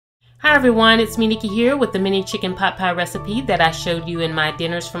Hi everyone, it's me Nikki here with the mini chicken pot pie recipe that I showed you in my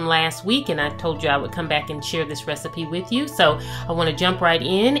dinners from last week, and I told you I would come back and share this recipe with you. So I want to jump right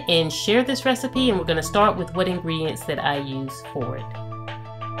in and share this recipe, and we're going to start with what ingredients that I use for it.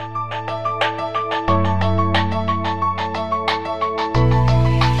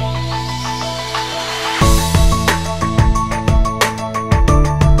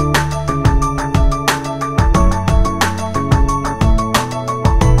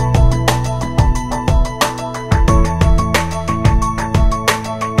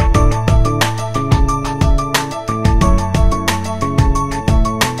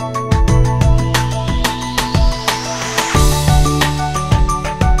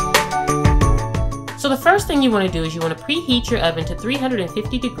 So the first thing you want to do is you want to preheat your oven to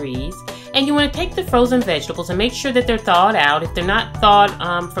 350 degrees, and you want to take the frozen vegetables and make sure that they're thawed out. If they're not thawed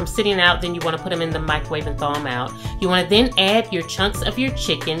from sitting out, then you want to put them in the microwave and thaw them out. You want to then add your chunks of your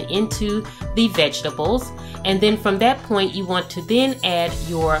chicken into the vegetables, and then from that point you want to then add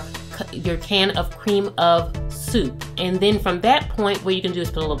your can of cream of soup. And then from that point, what you can do is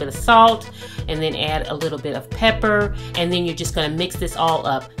put a little bit of salt and then add a little bit of pepper, and then you're just going to mix this all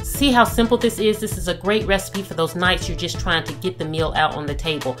up. See how simple this is? This is a great recipe for those nights you're just trying to get the meal out on the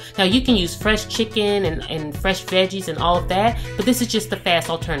table. Now you can use fresh chicken and fresh veggies and all of that, but this is just the fast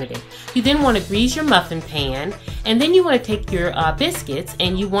alternative. You then want to grease your muffin pan, and then you want to take your biscuits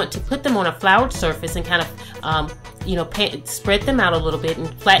and you want to put them on a floured surface and kind of spread them out a little bit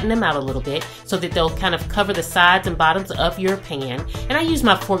and flatten them out a little bit so that they'll kind of cover the sides and bottoms of your pan. And I use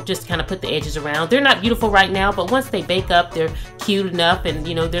my fork just to kind of put the edges around. They're not beautiful right now, but once they bake up, they're cute enough, and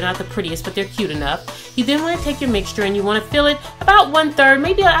they're not the prettiest, but they're cute enough. You then want to take your mixture and you want to fill it about 1/3.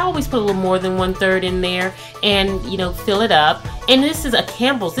 Maybe I always put a little more than 1/3 in there, and fill it up. And this is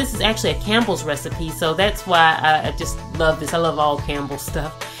actually a Campbell's recipe, so that's why I just love this. I love all Campbell's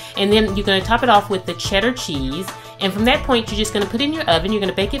stuff. And then you're going to top it off with the cheddar cheese. And from that point, you're just going to put it in your oven. You're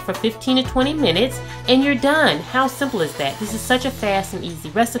going to bake it for 15 to 20 minutes, and you're done. How simple is that? This is such a fast and easy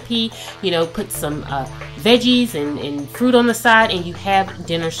recipe. Put some veggies and fruit on the side, and you have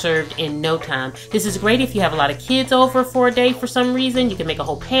dinner served in no time. This is great if you have a lot of kids over for a day for some reason. You can make a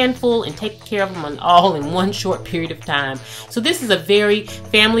whole pan full and take care of them all in one short period of time. So this is a very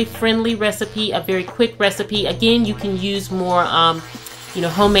family-friendly recipe, a very quick recipe. Again, you can use more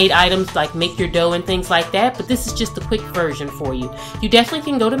homemade items like make your dough and things like that, but this is just the quick version for you. You definitely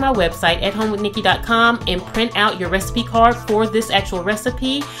can go to my website AtHomeWithNikki.com and print out your recipe card for this actual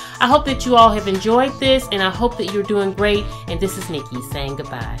recipe. I hope that you all have enjoyed this, and I hope that you're doing great, and this is Nikki saying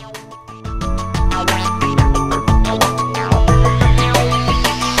goodbye.